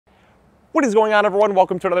What is going on, everyone?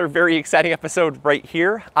 Welcome to another very exciting episode right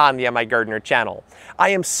here on the MIgardener channel. I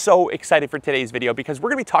am so excited for today's video because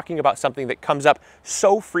we're going to be talking about something that comes up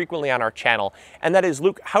so frequently on our channel, and that is,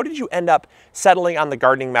 Luke, how did you end up settling on the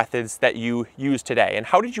gardening methods that you use today? And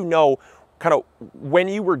how did you know kind of when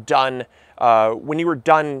you were done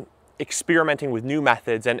experimenting with new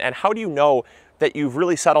methods, and how do you know that you've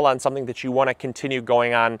really settled on something that you want to continue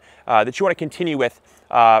going on, that you want to continue with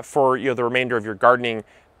for the remainder of your gardening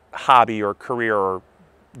hobby or career or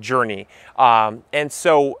journey? And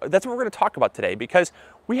so that's what we're going to talk about today, because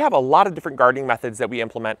we have a lot of different gardening methods that we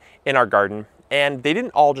implement in our garden, and they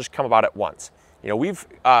didn't all just come about at once. We've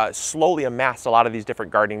slowly amassed a lot of these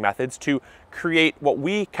different gardening methods to create what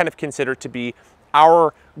we kind of consider to be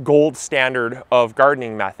our gold standard of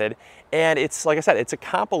gardening method. And it's, like I said, it's a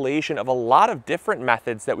compilation of a lot of different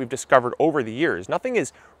methods that we've discovered over the years.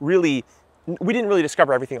 We didn't really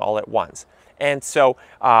discover everything all at once. And so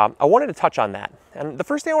I wanted to touch on that. And the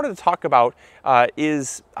first thing I wanted to talk about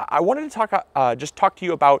is I wanted to just talk to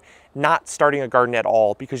you about not starting a garden at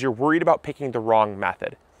all because you're worried about picking the wrong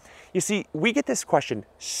method. You see, we get this question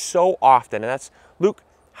so often, and that's, Luke,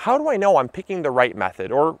 how do I know I'm picking the right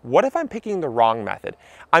method? Or what if I'm picking the wrong method?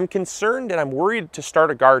 I'm concerned and I'm worried to start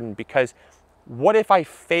a garden because what if I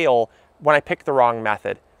fail when I pick the wrong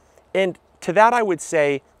method? And to that, I would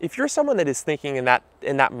say, if you're someone that is thinking in that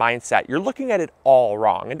mindset, you're looking at it all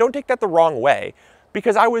wrong. And don't take that the wrong way,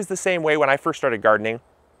 because I was the same way when I first started gardening.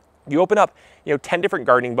 You open up 10 different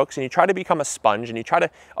gardening books and you try to become a sponge and you try to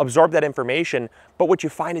absorb that information, but what you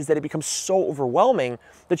find is that it becomes so overwhelming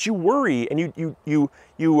that you worry and you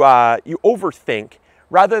overthink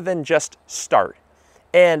rather than just start.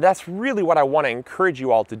 And that's really what I want to encourage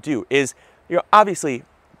you all to do is, obviously,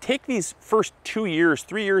 take these first 2 years,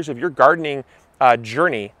 3 years of your gardening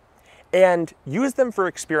journey and use them for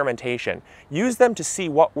experimentation. Use them to see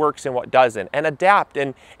what works and what doesn't, and adapt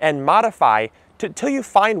and modify till you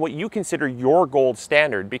find what you consider your gold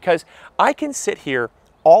standard. Because I can sit here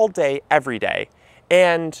all day, every day,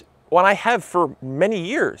 and when I have for many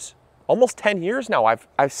years, almost 10 years now,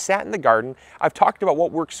 I've sat in the garden, I've talked about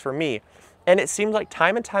what works for me. And it seems like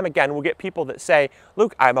time and time again, we'll get people that say,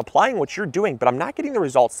 Luke, I'm applying what you're doing, but I'm not getting the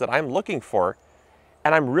results that I'm looking for.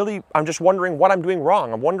 And I'm just wondering what I'm doing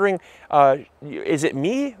wrong. I'm wondering, is it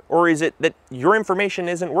me, or is it that your information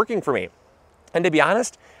isn't working for me? And to be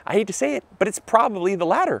honest, I hate to say it, but it's probably the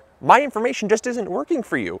latter. My information just isn't working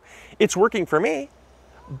for you. It's working for me.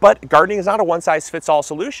 But gardening is not a one-size-fits-all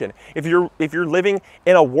solution. If you're living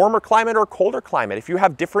in a warmer climate or a colder climate, if you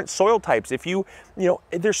have different soil types,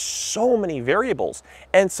 there's so many variables.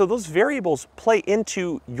 And so those variables play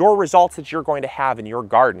into your results that you're going to have in your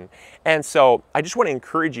garden. And so I just want to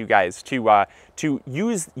encourage you guys to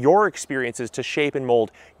use your experiences to shape and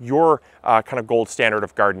mold your kind of gold standard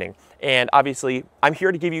of gardening. And obviously, I'm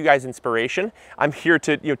here to give you guys inspiration. I'm here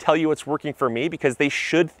to tell you what's working for me, because they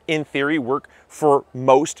should, in theory, work for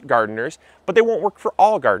most gardeners, but they won't work for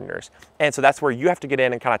all gardeners. And so that's where you have to get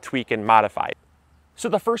in and kind of tweak and modify. So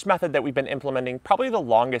the first method that we've been implementing, probably the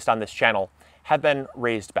longest on this channel, have been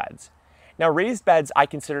raised beds. Now, raised beds I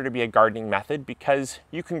consider to be a gardening method because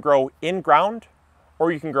you can grow in ground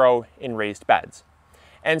or you can grow in raised beds.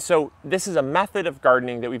 And so this is a method of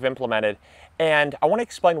gardening that we've implemented, and I want to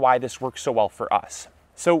explain why this works so well for us.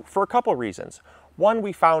 So for a couple of reasons. One,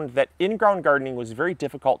 we found that in-ground gardening was very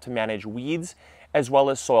difficult to manage weeds as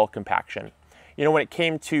well as soil compaction. When it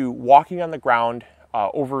came to walking on the ground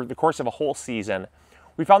over the course of a whole season,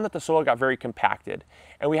 we found that the soil got very compacted,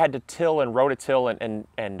 and we had to till and rototill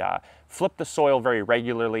and flip the soil very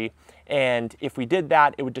regularly. And if we did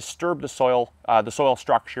that, it would disturb the soil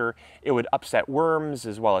structure. It would upset worms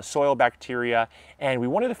as well as soil bacteria. And we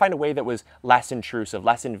wanted to find a way that was less intrusive,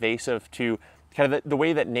 less invasive to kind of the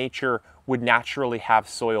way that nature would naturally have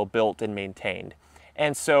soil built and maintained.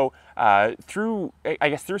 And so through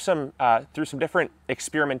some different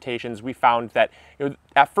experimentations, we found that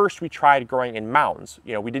at first we tried growing in mounds.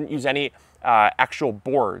 We didn't use any actual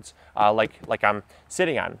boards like I'm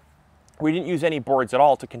sitting on. We didn't use any boards at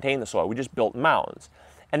all to contain the soil. We just built mounds.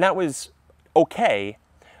 And that was okay,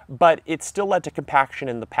 but it still led to compaction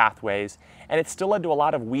in the pathways, and it still led to a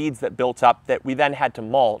lot of weeds that built up that we then had to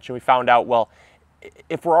mulch. And we found out, well,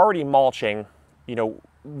 if we're already mulching,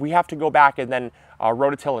 we have to go back and then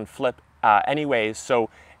rototill and flip anyways.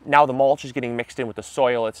 So now the mulch is getting mixed in with the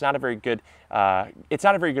soil. It's not a very good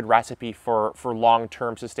recipe for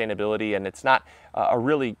long-term sustainability, and it's not a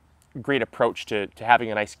really great approach to having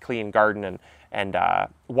a nice clean garden and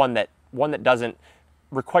one that doesn't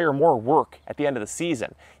require more work at the end of the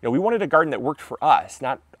season. We wanted a garden that worked for us,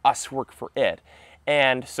 not us work for it.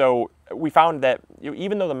 And so we found that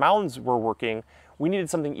even though the mounds were working, we needed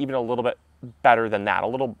something even a little bit better than that, a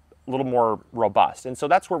little more robust. And so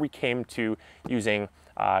that's where we came to using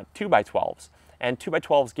 2x12s. And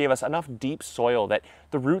 2x12s gave us enough deep soil that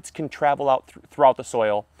the roots can travel out throughout the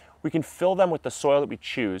soil. We can fill them with the soil that we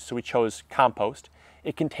choose. So we chose compost.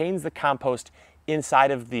 It contains the compost inside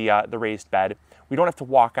of the raised bed. We don't have to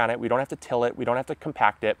walk on it. We don't have to till it. We don't have to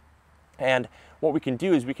compact it. And what we can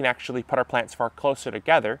do is we can actually put our plants far closer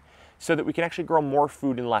together so that we can actually grow more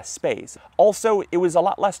food in less space. Also, it was a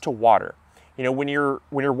lot less to water. You know, when you're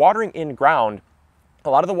watering in ground, a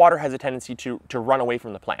lot of the water has a tendency to run away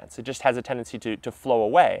from the plants. It just has a tendency to flow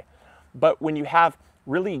away. But when you have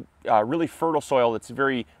really fertile soil that's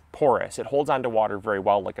very porous, it holds onto water very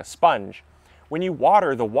well like a sponge. When you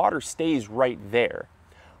water, the water stays right there.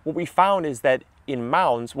 What we found is that in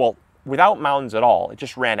mounds, well, without mounds at all, it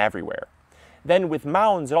just ran everywhere. Then with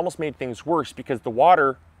mounds, it almost made things worse because the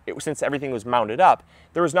water, since everything was mounded up,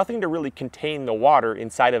 there was nothing to really contain the water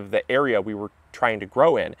inside of the area we were trying to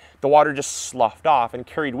grow in. The water just sloughed off and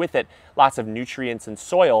carried with it lots of nutrients and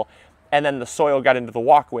soil, and then the soil got into the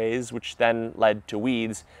walkways, which then led to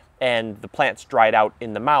weeds, and the plants dried out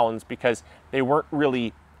in the mounds because they weren't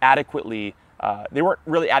really adequately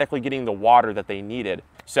getting the water that they needed.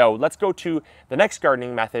 So let's go to the next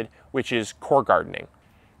gardening method, which is core gardening.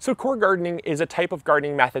 So core gardening is a type of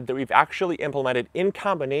gardening method that we've actually implemented in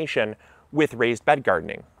combination with raised bed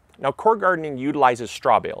gardening. Now, core gardening utilizes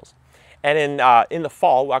straw bales. And in the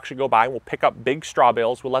fall, we'll actually go by and we'll pick up big straw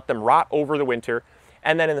bales, we'll let them rot over the winter,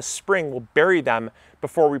 and then in the spring, we'll bury them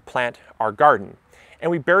before we plant our garden. And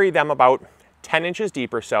we bury them about 10 inches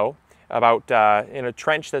deep or so, about in a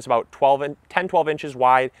trench that's about 10-12 inches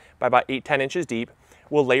wide by about 8-10 inches deep.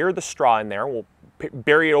 We'll layer the straw in there. We'll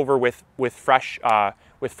bury it over with fresh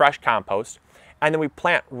compost, and then we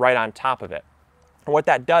plant right on top of it. And what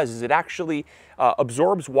that does is it actually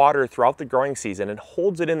absorbs water throughout the growing season and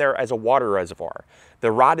holds it in there as a water reservoir.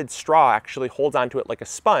 The rotted straw actually holds onto it like a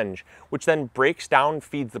sponge, which then breaks down,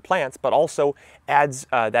 feeds the plants, but also adds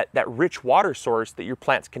that rich water source that your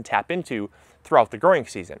plants can tap into throughout the growing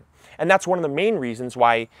season. And that's one of the main reasons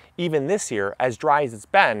why even this year, as dry as it's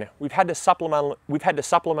been, we've had to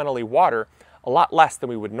supplementally water a lot less than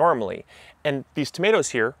we would normally. And these tomatoes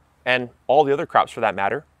here, and all the other crops for that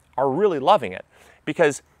matter, are really loving it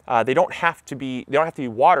because they don't have to be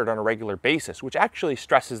watered on a regular basis, which actually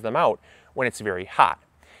stresses them out when it's very hot.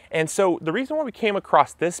 And so the reason why we came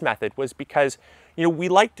across this method was because, you know, we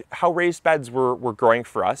liked how raised beds were growing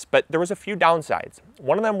for us, but there was a few downsides.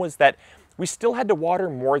 One of them was that we still had to water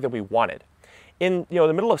more than we wanted. In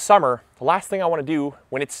the middle of summer, the last thing I want to do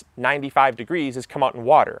when it's 95 degrees is come out and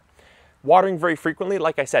water. Watering very frequently,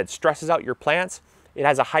 like I said, stresses out your plants. It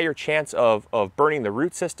has a higher chance of burning the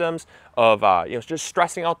root systems, of just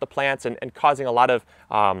stressing out the plants and causing a lot of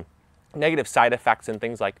negative side effects and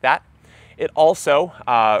things like that. It also,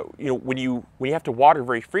 when you have to water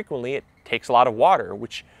very frequently, it takes a lot of water,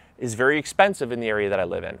 which is very expensive in the area that I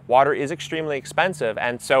live in. Water is extremely expensive,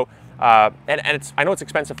 and so I know it's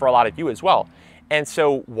expensive for a lot of you as well. And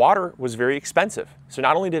so water was very expensive. So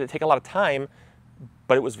not only did it take a lot of time,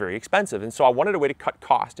 but it was very expensive. And so I wanted a way to cut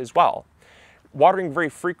cost as well. Watering very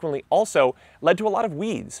frequently also led to a lot of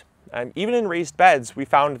weeds. Even in raised beds, we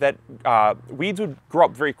found that weeds would grow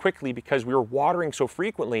up very quickly because we were watering so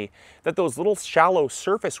frequently that those little shallow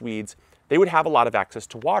surface weeds, they would have a lot of access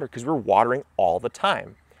to water because we were watering all the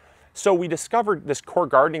time. So we discovered this core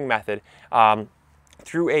gardening method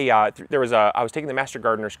through I was taking the Master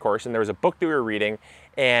Gardener's course, and there was a book that we were reading,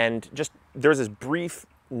 and just there was this brief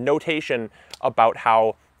notation about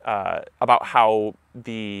how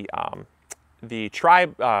the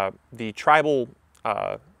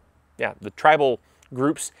tribal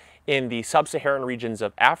groups in the sub-Saharan regions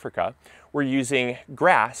of Africa were using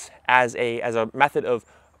grass as a method of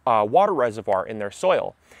water reservoir in their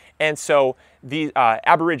soil. And so the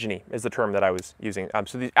Aborigine is the term that I was using.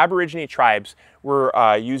 So these Aborigine tribes were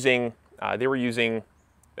using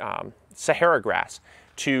Sahara grass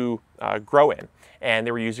to grow in, and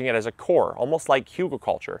they were using it as a core, almost like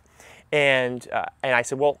hugelkultur. And I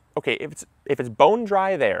said, well, okay, if it's bone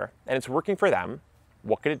dry there and it's working for them,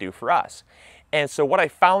 what could it do for us? And so what I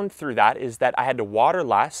found through that is that I had to water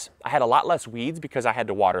less. I had a lot less weeds because I had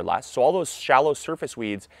to water less. So all those shallow surface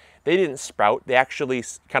weeds, they didn't sprout. They actually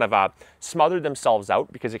kind of smothered themselves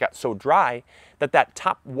out because it got so dry that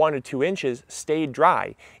top 1 to 2 inches stayed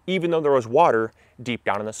dry, even though there was water deep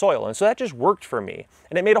down in the soil. And so that just worked for me.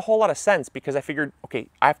 And it made a whole lot of sense because I figured, okay,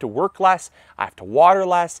 I have to work less, I have to water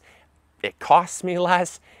less, it costs me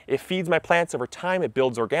less, it feeds my plants over time, it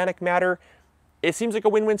builds organic matter. it seems like a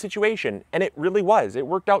win-win situation, and it really was. It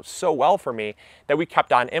worked out so well for me that we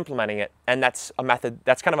kept on implementing it, and that's a method,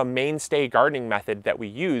 that's kind of a mainstay gardening method that we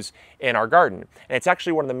use in our garden. And it's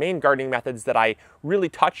actually one of the main gardening methods that I really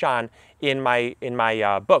touch on in my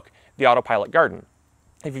book, The Autopilot Garden.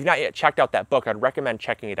 If you've not yet checked out that book, I'd recommend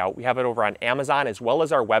checking it out. We have it over on Amazon as well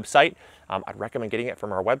as our website. I'd recommend getting it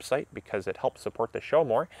from our website because it helps support the show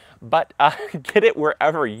more, but get it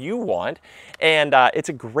wherever you want. And it's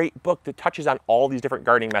a great book that touches on all these different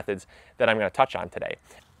gardening methods that I'm going to touch on today.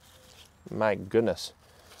 My goodness,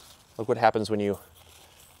 look what happens when you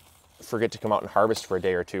forget to come out and harvest for a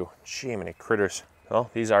day or two. Gee, many critters.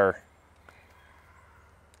 Well, these are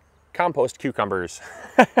compost cucumbers.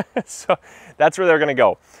 So that's where they're going to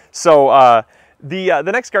go. So the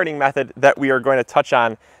next gardening method that we are going to touch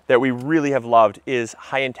on that we really have loved is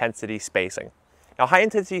high intensity spacing. Now, high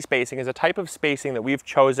intensity spacing is a type of spacing that we've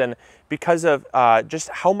chosen because of just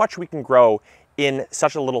how much we can grow in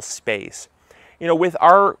such a little space. You know, with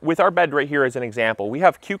our bed right here as an example, we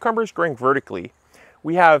have cucumbers growing vertically.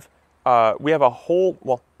 We have a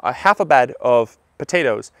half a bed of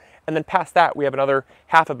potatoes, and then past that we have another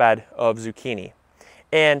half a bed of zucchini.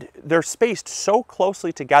 And they're spaced so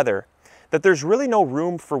closely together that there's really no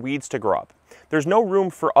room for weeds to grow up. There's no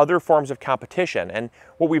room for other forms of competition. And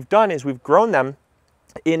what we've done is we've grown them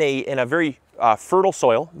in a very fertile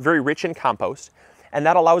soil, very rich in compost, and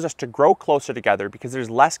that allows us to grow closer together because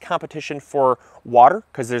there's less competition for water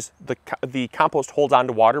because there's the compost holds on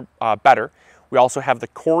to water better. We also have the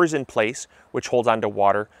cores in place, which holds on to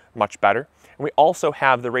water much better. And we also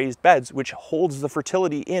have the raised beds, which holds the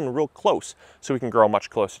fertility in real close, so we can grow much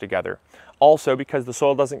closer together. Also, because the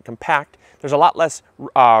soil doesn't compact, there's a lot less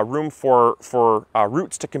room for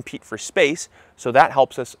roots to compete for space, so that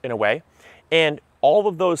helps us in a way. And all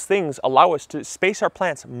of those things allow us to space our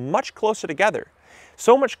plants much closer together.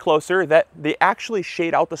 So much closer that they actually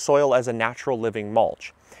shade out the soil as a natural living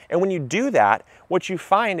mulch. And when you do that, what you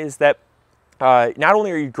find is that not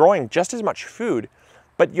only are you growing just as much food,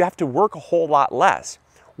 but you have to work a whole lot less.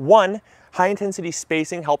 One, high intensity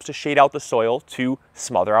spacing helps to shade out the soil to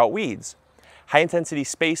smother out weeds. High intensity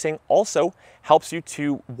spacing also helps you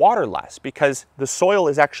to water less because the soil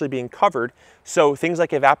is actually being covered, so things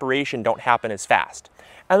like evaporation don't happen as fast.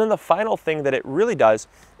 And then the final thing that it really does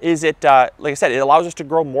is it, like I said, it allows us to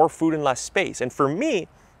grow more food in less space. And for me,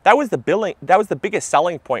 that was the biggest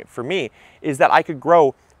selling point for me, is that I could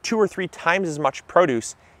grow 2 or 3 times as much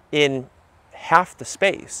produce in half the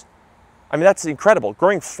space. I mean, that's incredible.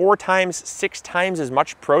 Growing 4 times, 6 times as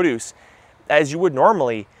much produce as you would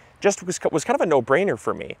normally just was kind of a no-brainer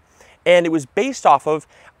for me. And it was based off of,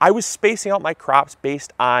 I was spacing out my crops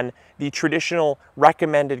based on the traditional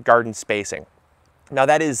recommended garden spacing. Now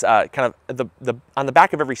that is kind of on the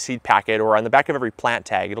back of every seed packet or on the back of every plant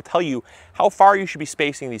tag, it'll tell you how far you should be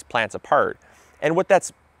spacing these plants apart. And what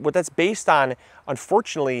that's based on,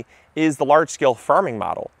 unfortunately, is the large-scale farming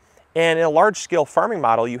model. And in a large-scale farming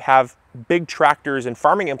model, you have big tractors and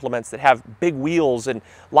farming implements that have big wheels and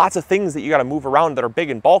lots of things that you got to move around that are big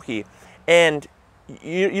and bulky. And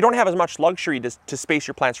you don't have as much luxury to space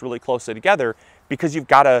your plants really closely together because you've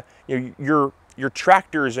got to, your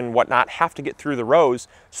tractors and whatnot have to get through the rows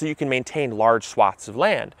so you can maintain large swaths of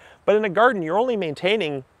land. But in a garden, you're only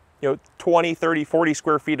maintaining 20, 30, 40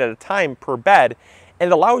 square feet at a time per bed. And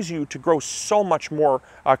it allows you to grow so much more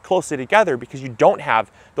closely together because you don't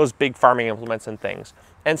have those big farming implements and things.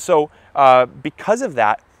 And so because of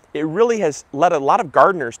that, it really has led a lot of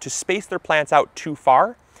gardeners to space their plants out too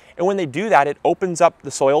far. And when they do that, it opens up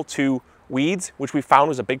the soil to weeds, which we found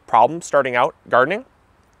was a big problem starting out gardening.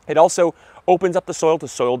 It also opens up the soil to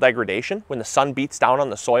soil degradation. When the sun beats down on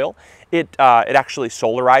the soil, it actually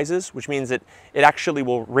solarizes, which means that it actually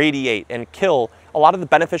will radiate and kill a lot of the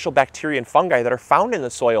beneficial bacteria and fungi that are found in the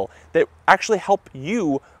soil that actually help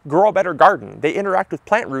you grow a better garden. They interact with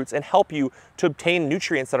plant roots and help you to obtain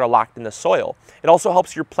nutrients that are locked in the soil. It also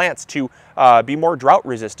helps your plants to be more drought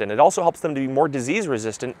resistant. It also helps them to be more disease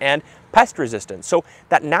resistant and pest resistant. So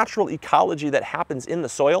that natural ecology that happens in the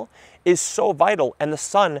soil is so vital, and the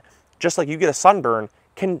sun, just like you get a sunburn,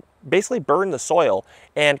 can basically burn the soil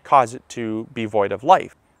and cause it to be void of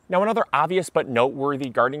life. Now, another obvious but noteworthy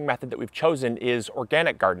gardening method that we've chosen is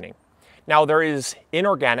organic gardening. Now, there is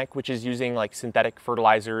inorganic, which is using like synthetic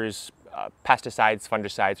fertilizers, pesticides,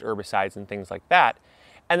 fungicides, herbicides, and things like that.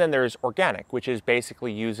 And then there's organic, which is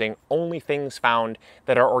basically using only things found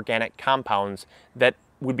that are organic compounds that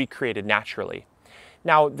would be created naturally.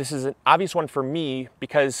 Now, this is an obvious one for me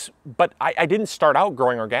but I didn't start out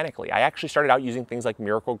growing organically. I actually started out using things like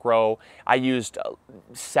Miracle-Gro. I used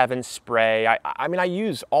 7 Spray. I mean, I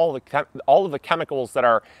use all of the chemicals that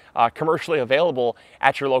are commercially available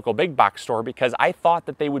at your local big box store because I thought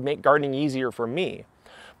that they would make gardening easier for me.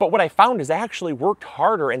 But what I found is I actually worked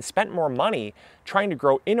harder and spent more money trying to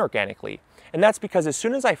grow inorganically. And that's because as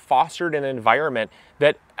soon as I fostered an environment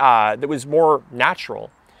that was more natural,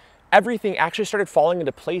 everything actually started falling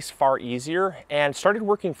into place far easier and started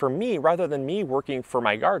working for me rather than me working for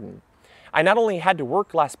my garden. I not only had to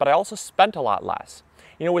work less, but I also spent a lot less.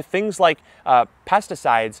 You know, with things like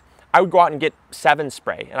pesticides, I would go out and get 7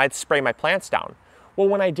 Spray and I'd spray my plants down. Well,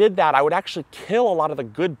 when I did that, I would actually kill a lot of the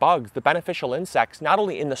good bugs, the beneficial insects, not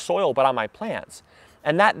only in the soil, but on my plants.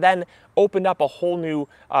 And that then opened up a whole new,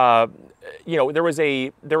 you know, there was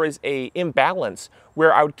a imbalance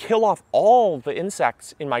where I would kill off all the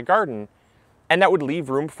insects in my garden, and that would leave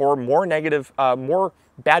room for more negative, more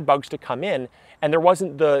bad bugs to come in. And there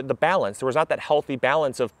wasn't the balance. There was not that healthy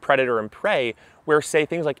balance of predator and prey where, say,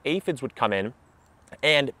 things like aphids would come in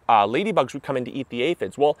and ladybugs would come in to eat the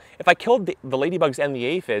aphids. Well, if I killed the ladybugs and the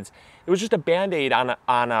aphids, it was just a band-aid on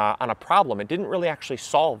a problem. It didn't really actually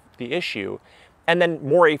solve the issue. And then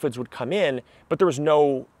more aphids would come in, but there was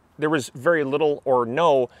very little or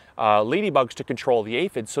no ladybugs to control the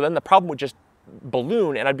aphids. So then the problem would just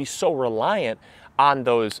balloon, and I'd be so reliant on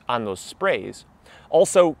those sprays.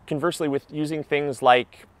 Also, conversely, with using things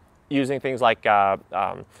like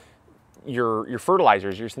your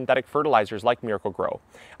fertilizers, your synthetic fertilizers like Miracle-Gro,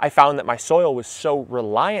 I found that my soil was so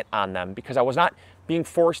reliant on them because I was not being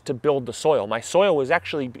forced to build the soil. My soil was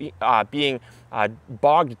actually being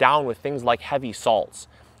bogged down with things like heavy salts.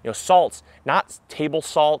 You know, salts, not table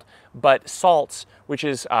salt, but salts, which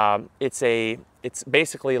is it's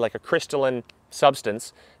basically like a crystalline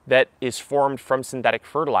substance that is formed from synthetic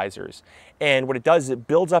fertilizers. And what it does is it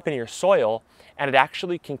builds up in your soil, and it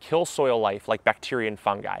actually can kill soil life like bacteria and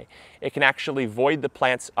fungi. It can actually void the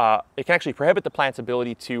plants, it can actually prohibit the plant's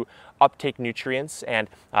ability to uptake nutrients and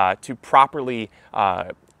to properly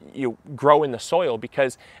grow in the soil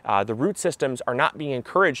because the root systems are not being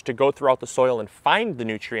encouraged to go throughout the soil and find the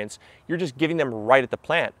nutrients. You're just giving them right at the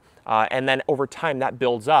plant. And then over time that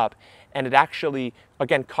builds up, and it actually,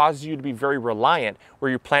 again, causes you to be very reliant where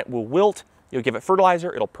your plant will wilt. You'll give it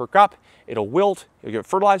fertilizer, it'll perk up, it'll wilt, you'll give it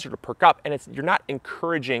fertilizer, it'll perk up, and you're not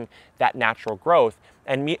encouraging that natural growth.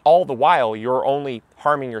 And all the while, you're only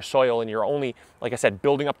harming your soil, and you're only, like I said,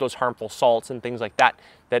 building up those harmful salts and things like that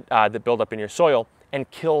that build up in your soil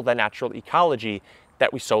and kill the natural ecology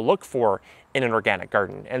that we so look for in an organic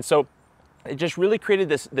garden. And so it just really created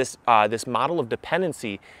this model of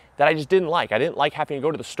dependency that I just didn't like. I didn't like having to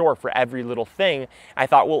go to the store for every little thing. I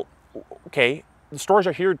thought, well, okay, the stores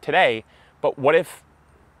are here today, but what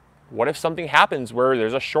if something happens where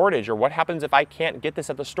there's a shortage, or what happens if I can't get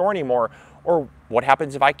this at the store anymore, or what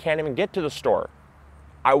happens if I can't even get to the store?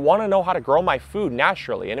 I want to know how to grow my food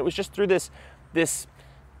naturally. And it was just through this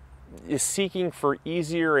seeking for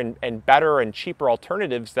easier and better and cheaper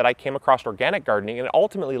alternatives that I came across organic gardening, and it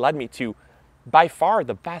ultimately led me to by far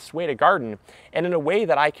the best way to garden, and in a way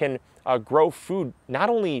that I can grow food not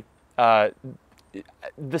only the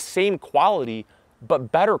same quality,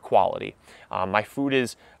 but better quality. My food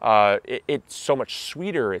is, it's so much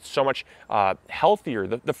sweeter, it's so much healthier.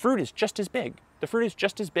 The fruit is just as big. The fruit is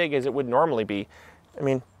just as big as it would normally be. I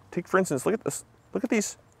mean, take for instance, look at this. Look at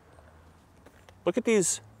these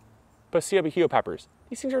Pasilla Bajío peppers.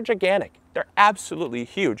 These things are gigantic. They're absolutely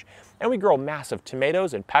huge. And we grow massive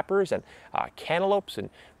tomatoes and peppers and cantaloupes and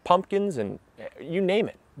pumpkins and you name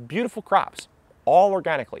it. Beautiful crops, all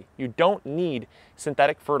organically. You don't need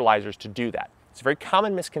synthetic fertilizers to do that. It's a very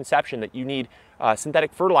common misconception that you need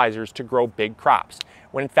synthetic fertilizers to grow big crops,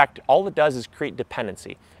 when in fact all it does is create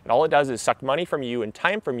dependency. And all it does is suck money from you and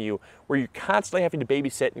time from you, where you're constantly having to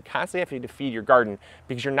babysit and constantly having to feed your garden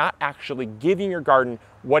because you're not actually giving your garden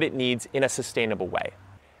what it needs in a sustainable way.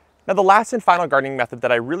 Now, the last and final gardening method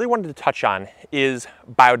that I really wanted to touch on is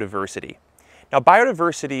biodiversity. Now,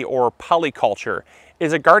 biodiversity or polyculture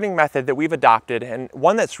is a gardening method that we've adopted, and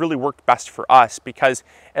one that's really worked best for us because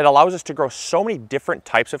it allows us to grow so many different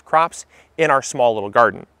types of crops in our small little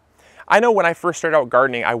garden. I know when I first started out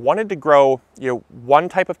gardening, I wanted to grow one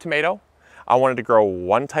type of tomato, I wanted to grow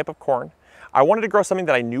one type of corn, I wanted to grow something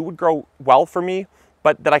that I knew would grow well for me,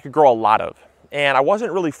 but that I could grow a lot of. And I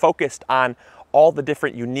wasn't really focused on all the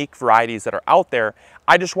different unique varieties that are out there.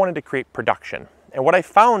 I just wanted to create production. And what I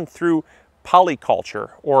found through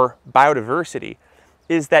polyculture or biodiversity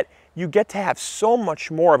is that you get to have so much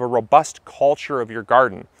more of a robust culture of your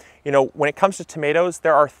garden. You know, when it comes to tomatoes,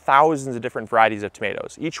 there are thousands of different varieties of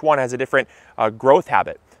tomatoes. Each one has a different growth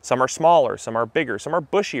habit. Some are smaller, some are bigger, some are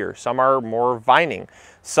bushier, some are more vining,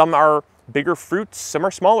 some are bigger fruits, some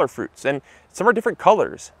are smaller fruits, and some are different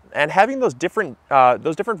colors. And having those different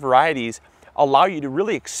varieties allow you to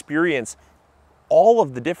really experience all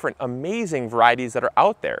of the different amazing varieties that are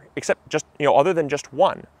out there, except just, you know, other than just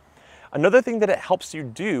one. Another thing that it helps you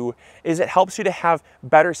do is it helps you to have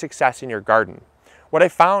better success in your garden. What I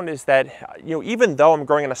found is that, you know, even though I'm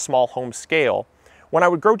growing on a small home scale, when I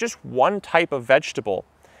would grow just one type of vegetable,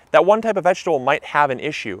 that one type of vegetable might have an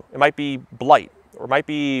issue. It might be blight, or it might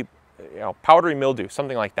be, you know, powdery mildew,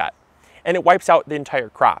 something like that. And it wipes out the entire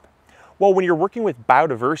crop. Well, when you're working with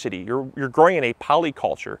biodiversity, you're growing in a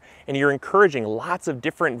polyculture, and you're encouraging lots of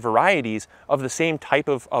different varieties of the same type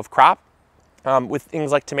of crop. With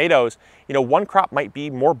things like tomatoes, you know, one crop might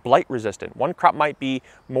be more blight resistant, one crop might be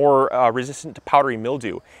more resistant to powdery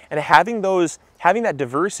mildew. And having that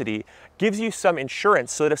diversity gives you some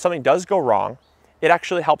insurance so that if something does go wrong, it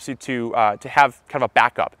actually helps you to have kind of a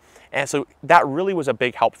backup. And so that really was a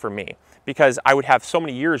big help for me, because I would have so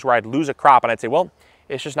many years where I'd lose a crop and I'd say, well,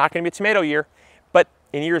 it's just not going to be a tomato year. But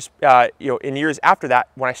in years, in years after that,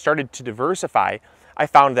 when I started to diversify, I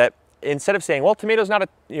found that instead of saying, well, tomatoes not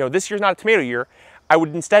a, this year's not a tomato year, I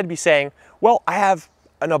would instead be saying, well, I have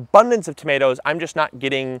an abundance of tomatoes, I'm just not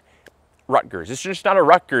getting Rutgers. It's just not a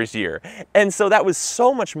Rutgers year. And so that was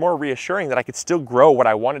so much more reassuring that I could still grow what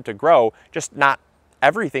I wanted to grow, just not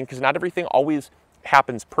everything, because not everything always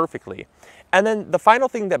happens perfectly. And then the final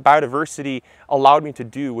thing that biodiversity allowed me to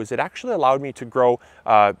do was it actually allowed me to grow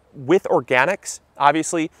with organics.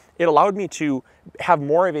 Obviously, it allowed me to have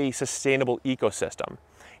more of a sustainable ecosystem.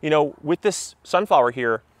 You know, with this sunflower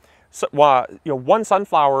here, one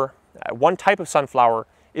sunflower, one type of sunflower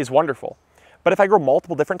is wonderful. But if I grow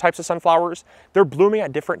multiple different types of sunflowers, they're blooming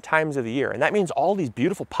at different times of the year. And that means all these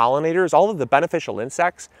beautiful pollinators, all of the beneficial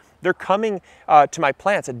insects, they're coming to my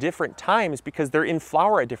plants at different times because they're in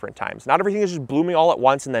flower at different times. Not everything is just blooming all at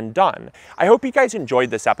once and then done. I hope you guys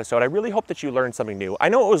enjoyed this episode. I really hope that you learned something new. I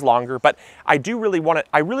know it was longer, but I really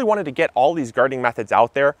wanted to get all these gardening methods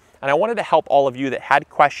out there. And I wanted to help all of you that had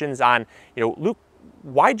questions on, Luke,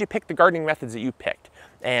 why'd you pick the gardening methods that you picked?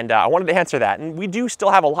 And I wanted to answer that. And we do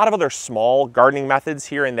still have a lot of other small gardening methods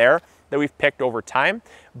here and there that we've picked over time,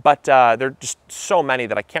 but there are just so many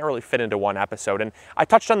that I can't really fit into one episode. And I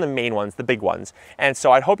touched on the main ones, the big ones. And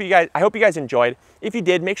so I hope you guys enjoyed. If you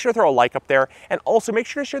did, make sure to throw a like up there, and also make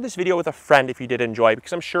sure to share this video with a friend if you did enjoy,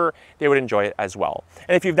 because I'm sure they would enjoy it as well.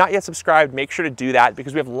 And if you've not yet subscribed, make sure to do that,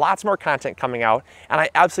 because we have lots more content coming out, and I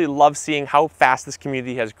absolutely love seeing how fast this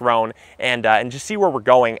community has grown, and just see where we're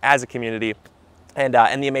going as a community. And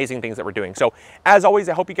the amazing things that we're doing. So as always,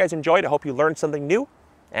 I hope you guys enjoyed. I hope you learned something new.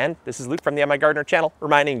 And this is Luke from the MIgardener channel,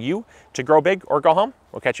 reminding you to grow big or go home.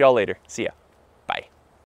 We'll catch you all later. See ya.